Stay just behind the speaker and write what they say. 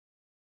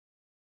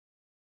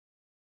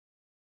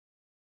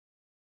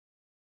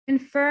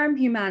Confirm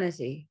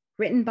Humanity,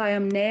 written by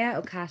Omnaya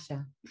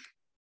Okasha.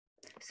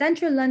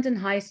 Central London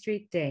High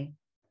Street Day.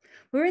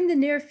 We're in the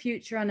near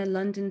future on a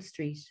London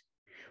street,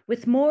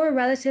 with more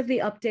relatively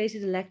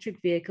updated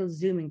electric vehicles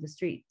zooming the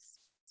streets.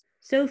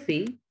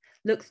 Sophie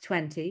looks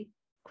 20,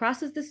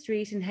 crosses the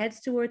street and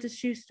heads towards a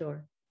shoe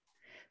store.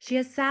 She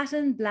has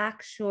satin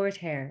black short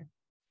hair,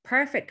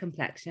 perfect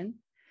complexion,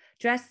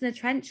 dressed in a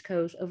trench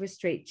coat over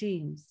straight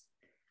jeans,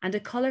 and a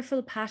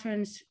colourful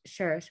patterned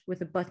shirt with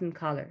a button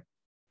collar.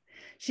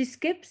 She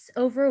skips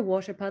over a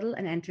water puddle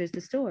and enters the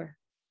store.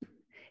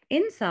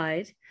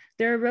 Inside,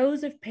 there are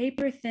rows of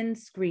paper-thin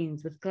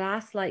screens with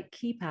glass-like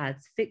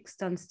keypads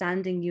fixed on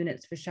standing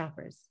units for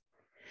shoppers.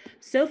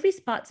 Sophie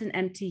spots an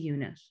empty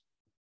unit.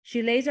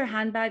 She lays her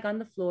handbag on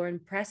the floor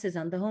and presses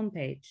on the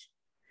homepage.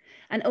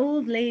 An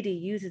old lady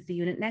uses the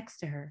unit next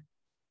to her.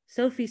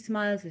 Sophie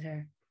smiles at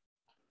her.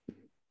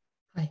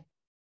 Hi.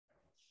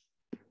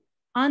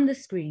 On the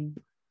screen,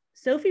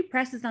 Sophie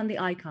presses on the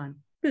icon,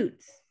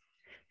 boots.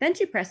 Then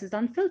she presses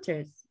on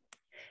filters.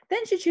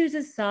 Then she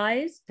chooses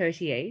size,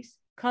 38,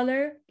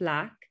 color,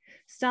 black,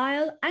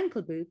 style,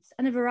 ankle boots,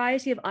 and a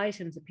variety of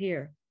items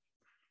appear.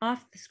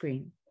 Off the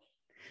screen,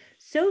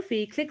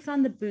 Sophie clicks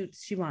on the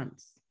boots she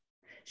wants.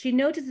 She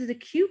notices a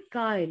cute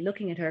guy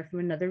looking at her from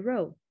another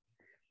row,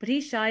 but he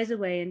shies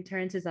away and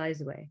turns his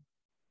eyes away.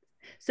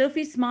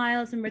 Sophie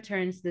smiles and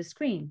returns to the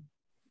screen.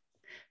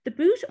 The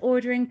boot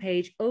ordering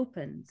page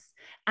opens,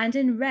 and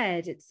in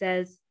red it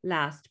says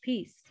last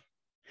piece.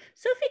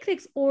 Sophie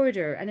clicks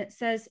order and it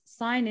says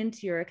sign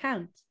into your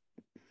account.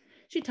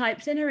 She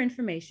types in her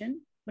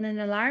information when an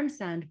alarm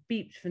sound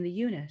beeped from the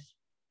unit.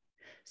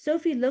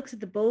 Sophie looks at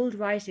the bold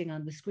writing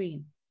on the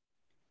screen.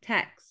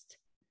 Text: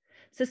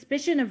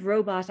 suspicion of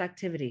robot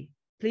activity.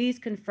 Please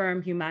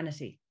confirm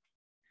Humanity.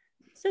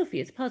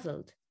 Sophie is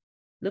puzzled,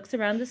 looks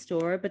around the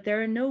store, but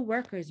there are no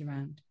workers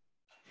around.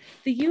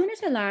 The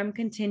unit alarm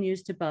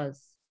continues to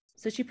buzz,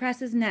 so she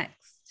presses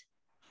next.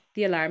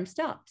 The alarm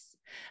stops.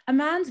 A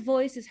man's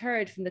voice is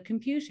heard from the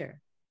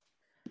computer.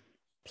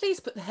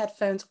 Please put the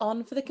headphones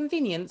on for the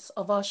convenience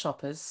of our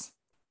shoppers.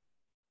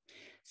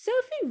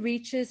 Sophie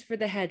reaches for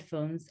the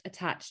headphones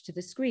attached to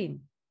the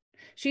screen.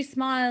 She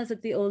smiles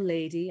at the old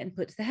lady and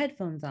puts the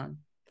headphones on.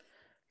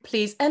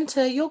 Please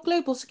enter your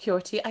global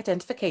security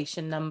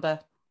identification number.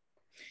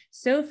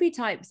 Sophie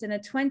types in a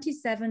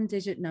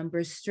 27-digit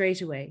number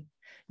straight away.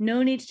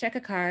 No need to check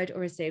a card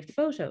or a saved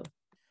photo.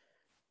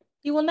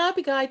 You will now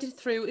be guided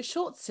through a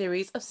short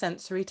series of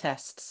sensory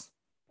tests.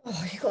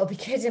 Oh, you gotta be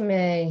kidding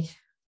me.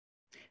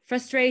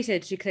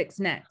 Frustrated, she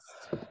clicks next.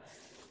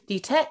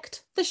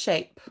 Detect the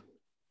shape.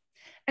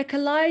 A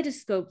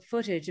kaleidoscope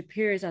footage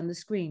appears on the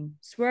screen,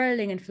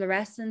 swirling in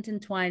fluorescent,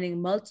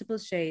 entwining multiple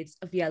shades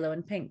of yellow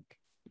and pink.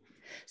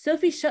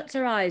 Sophie shuts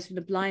her eyes from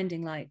the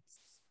blinding lights.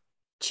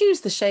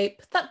 Choose the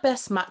shape that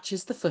best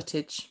matches the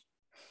footage.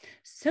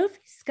 Sophie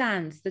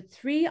scans the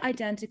 3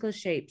 identical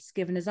shapes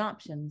given as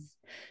options.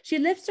 She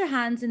lifts her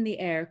hands in the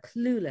air,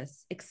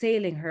 clueless,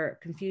 exhaling her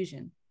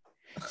confusion.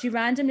 She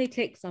randomly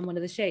clicks on one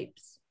of the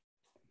shapes.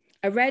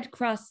 A red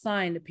cross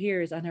sign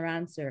appears on her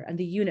answer and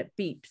the unit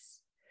beeps.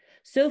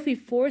 Sophie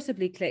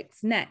forcibly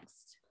clicks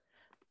next.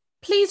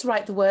 Please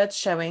write the words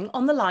showing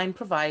on the line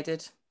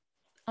provided.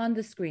 On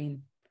the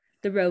screen,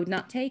 the road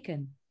not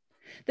taken.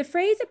 The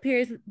phrase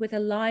appears with a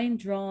line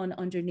drawn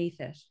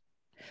underneath it.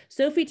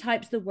 Sophie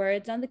types the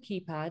words on the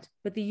keypad,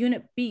 but the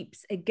unit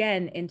beeps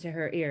again into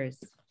her ears.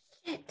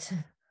 Shit.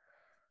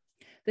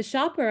 The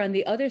shopper on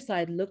the other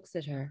side looks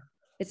at her.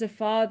 It's a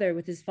father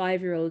with his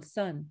 5-year-old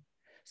son.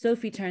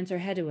 Sophie turns her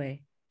head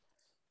away.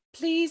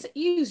 Please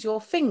use your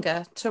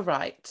finger to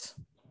write.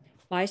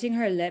 Biting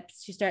her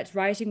lips, she starts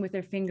writing with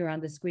her finger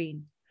on the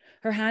screen.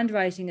 Her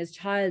handwriting is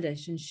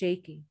childish and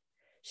shaky.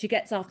 She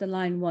gets off the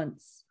line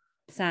once.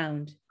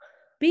 Sound.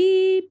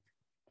 Beep.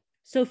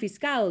 Sophie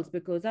scowls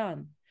but goes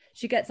on.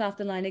 She gets off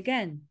the line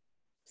again.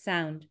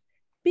 Sound.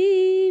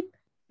 Beep.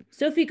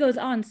 Sophie goes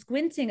on,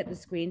 squinting at the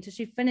screen till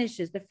she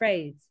finishes the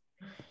phrase.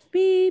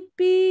 Beep,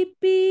 beep,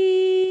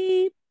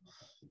 beep.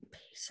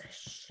 Piece of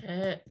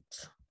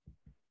shit.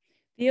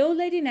 The old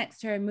lady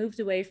next to her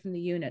moves away from the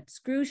unit,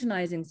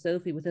 scrutinizing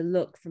Sophie with a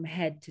look from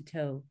head to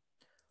toe.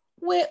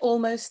 We're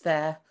almost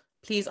there.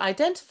 Please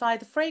identify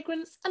the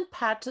fragrance and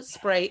pad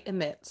spray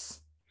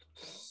emits.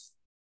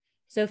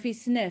 Sophie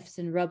sniffs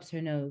and rubs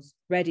her nose,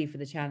 ready for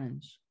the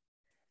challenge.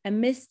 A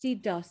misty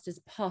dust is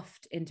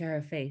puffed into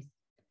her face.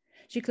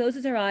 She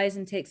closes her eyes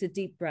and takes a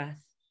deep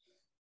breath.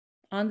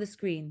 On the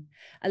screen,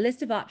 a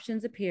list of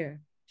options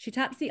appear. She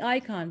taps the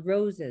icon,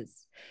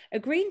 roses. A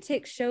green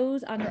tick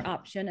shows on her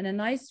option and a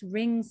nice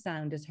ring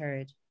sound is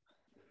heard.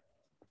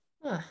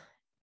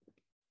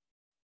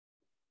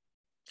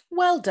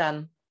 Well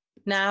done.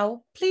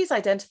 Now, please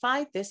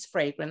identify this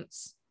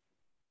fragrance.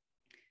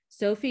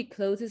 Sophie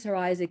closes her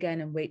eyes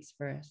again and waits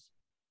for it.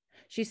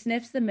 She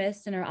sniffs the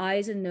mist and her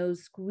eyes and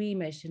nose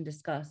squeamish in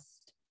disgust.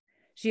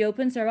 She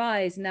opens her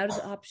eyes and out of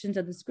the options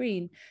on the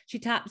screen, she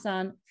taps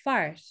on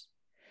fart.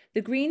 The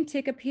green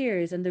tick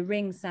appears and the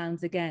ring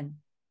sounds again.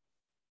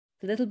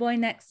 The little boy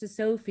next to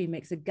Sophie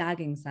makes a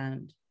gagging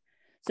sound.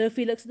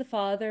 Sophie looks at the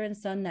father and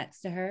son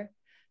next to her.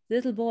 The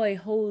little boy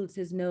holds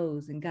his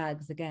nose and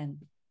gags again.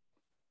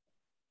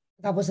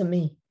 That wasn't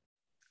me.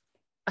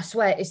 I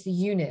swear it's the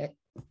unit.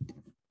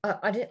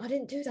 I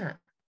didn't do that.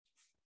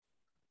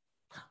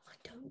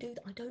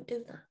 I don't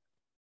do that.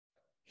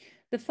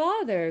 The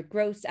father,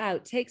 grossed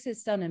out, takes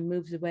his son and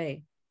moves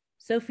away.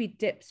 Sophie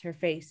dips her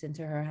face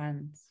into her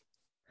hands.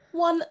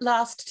 One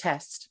last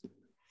test.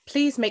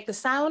 Please make the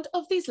sound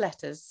of these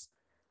letters.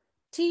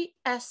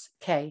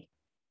 T-S-K.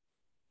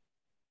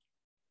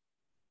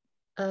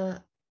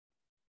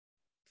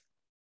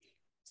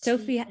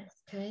 Sophie...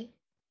 T-S-K.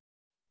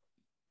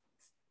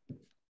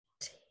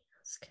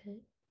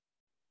 T-S-K.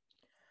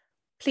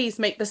 Please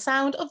make the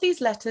sound of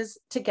these letters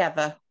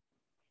together.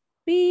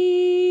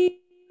 Beep.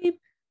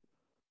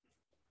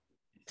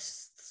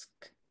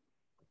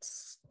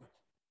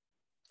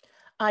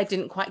 I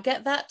didn't quite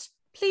get that.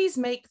 Please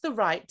make the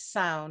right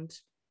sound.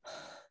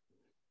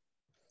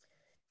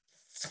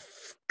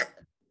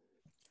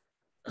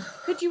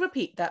 Could you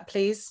repeat that,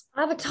 please?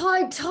 I have a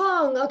tied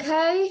tongue,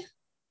 okay?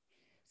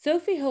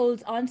 Sophie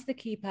holds onto the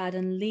keypad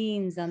and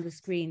leans on the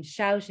screen,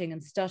 shouting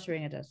and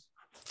stuttering at it.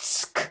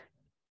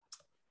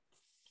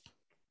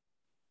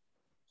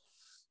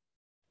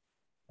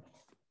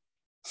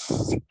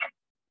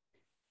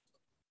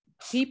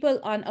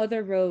 People on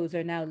other rows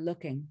are now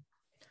looking.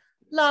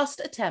 Last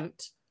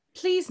attempt.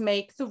 Please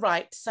make the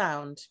right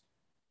sound.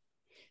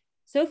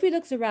 Sophie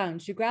looks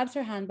around. She grabs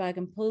her handbag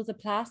and pulls a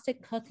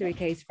plastic cutlery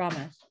case from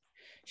it.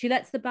 She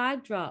lets the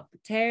bag drop,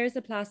 tears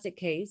the plastic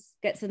case,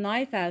 gets a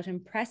knife out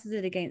and presses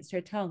it against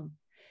her tongue.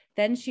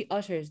 Then she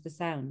utters the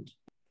sound.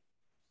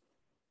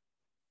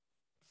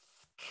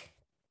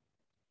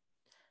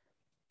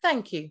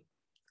 Thank you.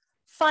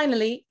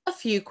 Finally, a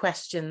few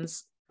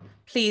questions.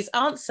 Please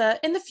answer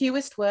in the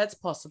fewest words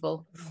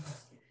possible.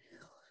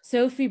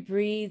 Sophie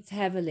breathes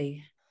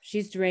heavily.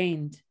 She's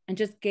drained and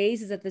just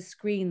gazes at the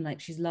screen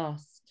like she's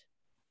lost.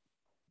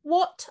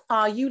 What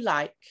are you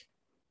like?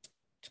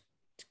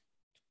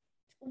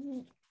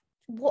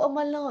 What am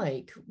I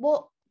like?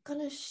 What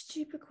kind of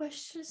stupid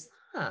question is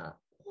that?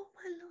 What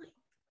am I like?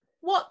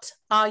 What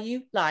are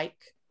you like?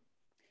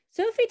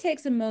 Sophie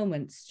takes a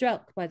moment,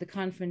 struck by the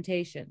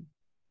confrontation.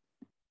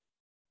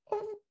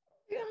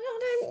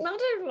 I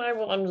don't know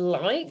what I'm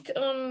like.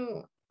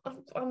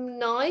 I'm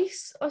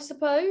nice, I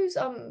suppose.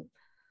 I'm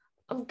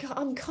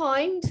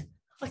kind.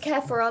 I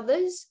care for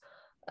others.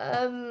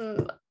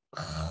 Oh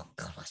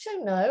God, I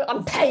don't know.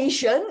 I'm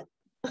patient.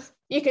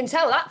 You can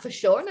tell that for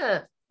sure,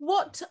 innit?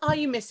 What are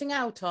you missing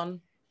out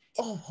on?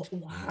 Oh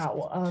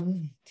wow.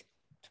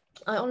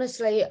 I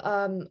honestly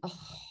I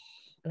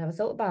never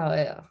thought about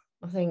it.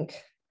 I think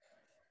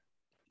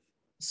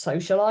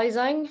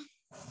socializing.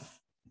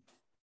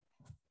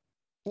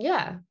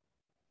 Yeah.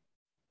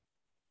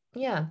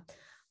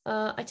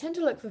 I tend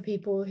to look for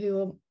people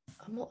who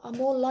are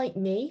more like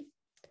me.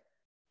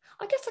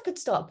 I guess I could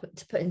start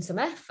to put in some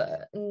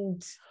effort.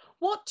 And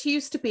what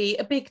used to be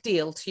a big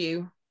deal to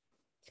you?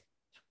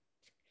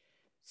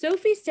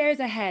 Sophie stares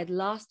ahead,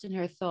 lost in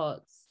her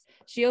thoughts.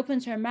 She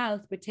opens her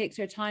mouth, but takes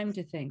her time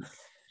to think.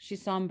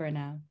 She's somber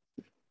now.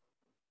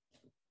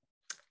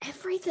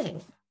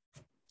 Everything.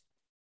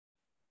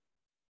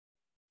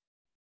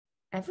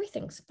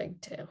 Everything's a big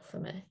deal for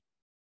me.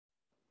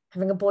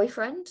 Having a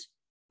boyfriend,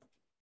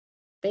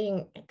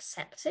 being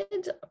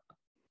accepted,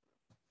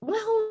 my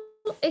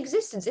whole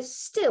existence is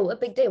still a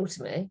big deal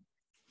to me.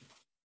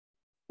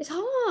 It's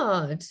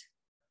hard.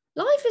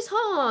 Life is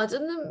hard.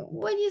 And then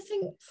when you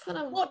think,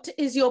 what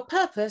is your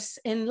purpose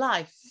in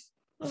life?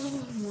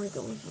 Oh my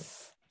God.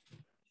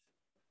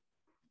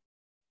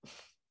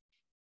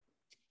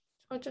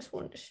 I just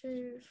want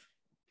shoes.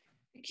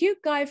 The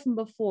cute guy from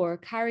before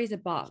carries a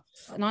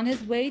box and on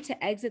his way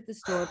to exit the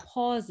store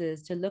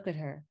pauses to look at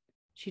her.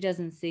 She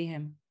doesn't see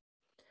him.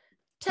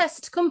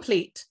 Test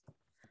complete.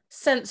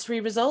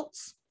 Sensory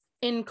results: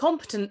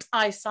 incompetent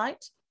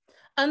eyesight,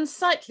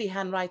 unsightly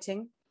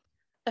handwriting,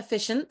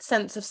 efficient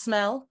sense of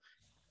smell,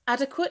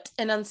 adequate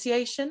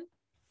enunciation.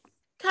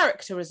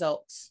 Character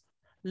results: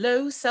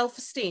 low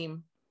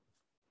self-esteem.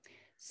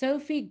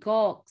 Sophie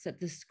gawks at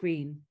the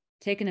screen,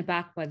 taken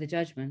aback by the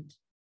judgment.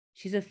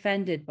 She's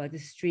offended by the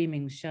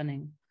streaming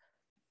shunning.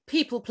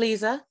 People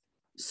pleaser,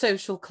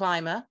 social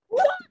climber.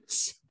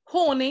 What?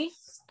 Horny,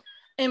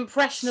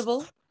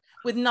 impressionable,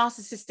 with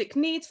narcissistic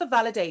needs for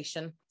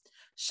validation,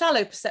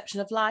 shallow perception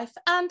of life,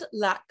 and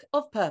lack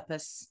of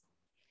purpose.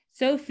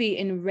 Sophie,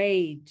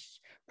 enraged,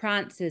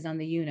 prances on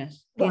the unit.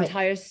 The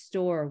entire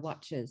store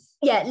watches.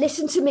 Yeah,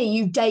 listen to me,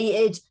 you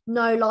dated,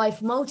 no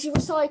life,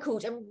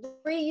 multi-recycled and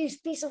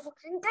reused piece of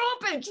fucking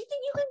garbage. You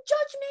think you can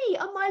judge me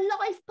on my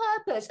life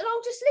purpose and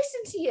I'll just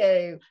listen to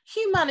you?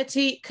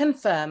 Humanity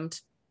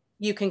confirmed.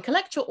 You can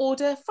collect your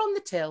order from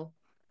the till.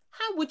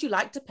 How would you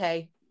like to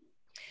pay?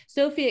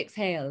 Sophie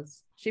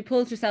exhales. She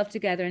pulls herself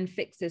together and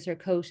fixes her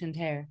coat and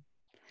hair.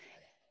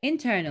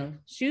 Internal,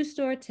 shoe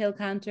store, till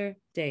counter,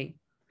 day.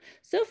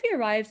 Sophie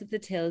arrives at the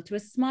till to a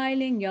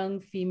smiling young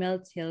female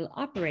till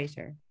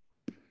operator.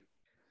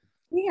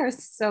 We are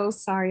so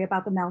sorry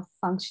about the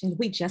malfunction.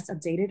 We just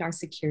updated our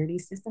security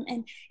system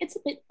and it's a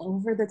bit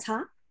over the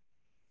top.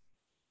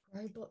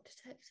 Robot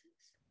detectives?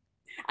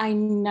 I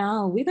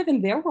know. We live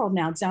in their world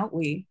now, don't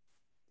we?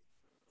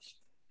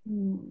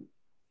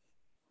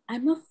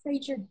 I'm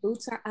afraid your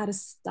boots are out of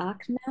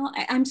stock now.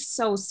 I'm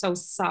so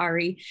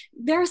sorry.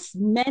 There's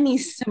many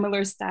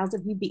similar styles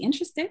if you'd be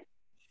interested.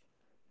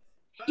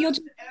 You'll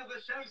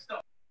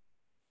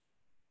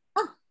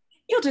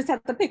just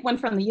have to pick one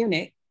from the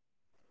unit.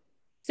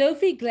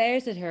 Sophie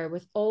glares at her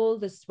with all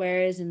the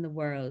swears in the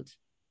world.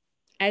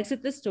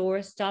 Exit the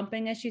store,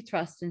 stomping as she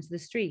thrusts into the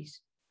street.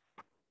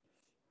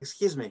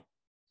 Excuse me.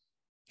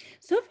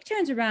 Sophie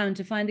turns around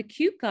to find a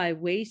cute guy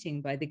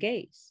waiting by the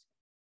gate.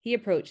 He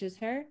approaches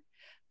her,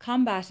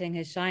 combating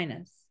his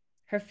shyness.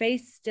 Her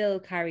face still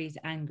carries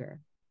anger.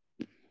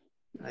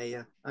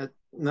 I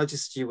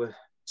noticed you were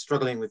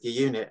struggling with your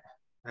unit.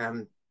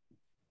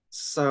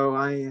 So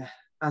I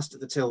asked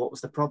at the till what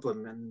was the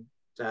problem,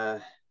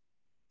 and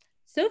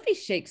Sophie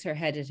shakes her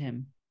head at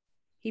him.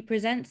 He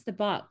presents the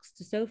box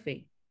to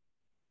Sophie.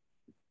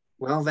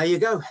 Well, there you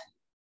go.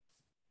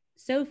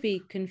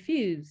 Sophie,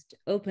 confused,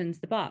 opens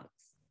the box.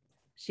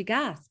 She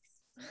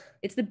gasps.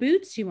 It's the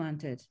boots she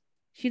wanted.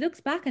 She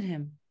looks back at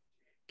him.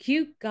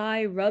 Cute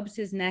guy rubs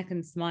his neck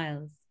and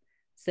smiles.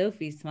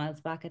 Sophie smiles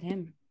back at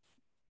him.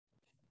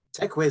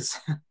 Tech whiz.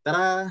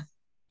 Ta-da!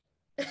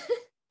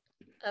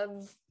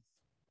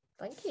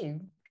 Thank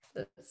you.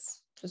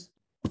 That's just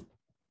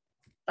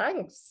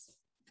thanks.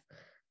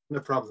 No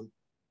problem.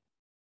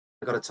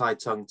 I got a tied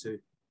tongue too.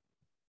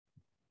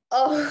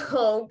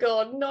 Oh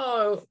God,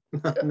 no.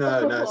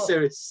 No,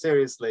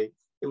 seriously.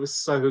 It was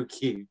so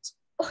cute.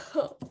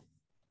 Oh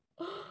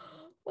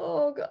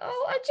God.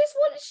 Oh, I just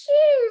want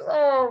shoes.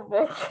 Oh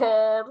my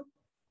God.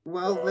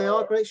 Well, they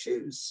are great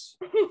shoes.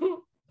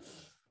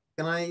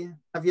 Can I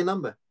have your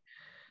number?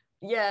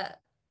 Yeah.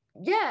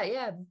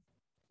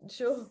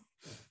 Sure.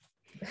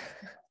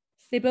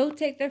 They both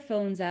take their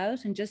phones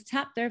out and just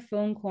tap their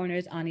phone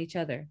corners on each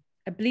other.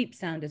 A bleep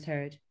sound is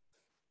heard.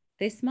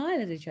 They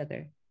smile at each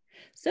other.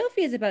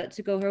 Sophie is about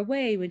to go her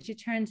way when she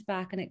turns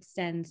back and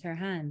extends her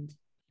hand.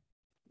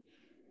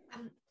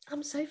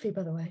 I'm Sophie,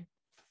 by the way.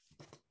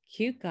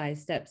 Cute guy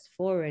steps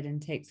forward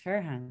and takes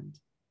her hand.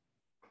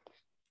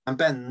 I'm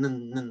Ben.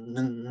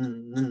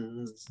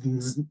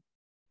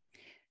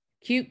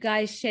 Cute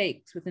guy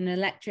shakes with an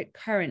electric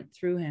current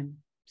through him.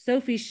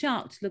 Sophie,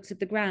 shocked, looks at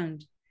the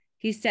ground.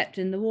 He stepped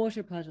in the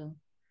water puddle.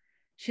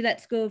 She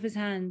lets go of his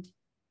hand.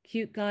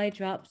 Cute guy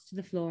drops to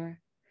the floor.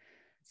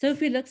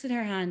 Sophie looks at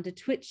her hand. A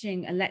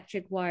twitching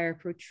electric wire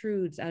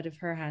protrudes out of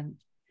her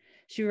hand.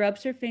 She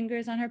rubs her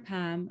fingers on her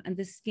palm and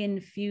the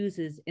skin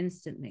fuses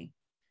instantly.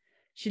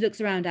 She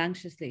looks around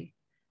anxiously.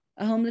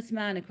 A homeless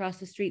man across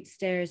the street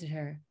stares at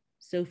her.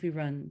 Sophie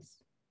runs.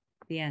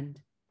 The end.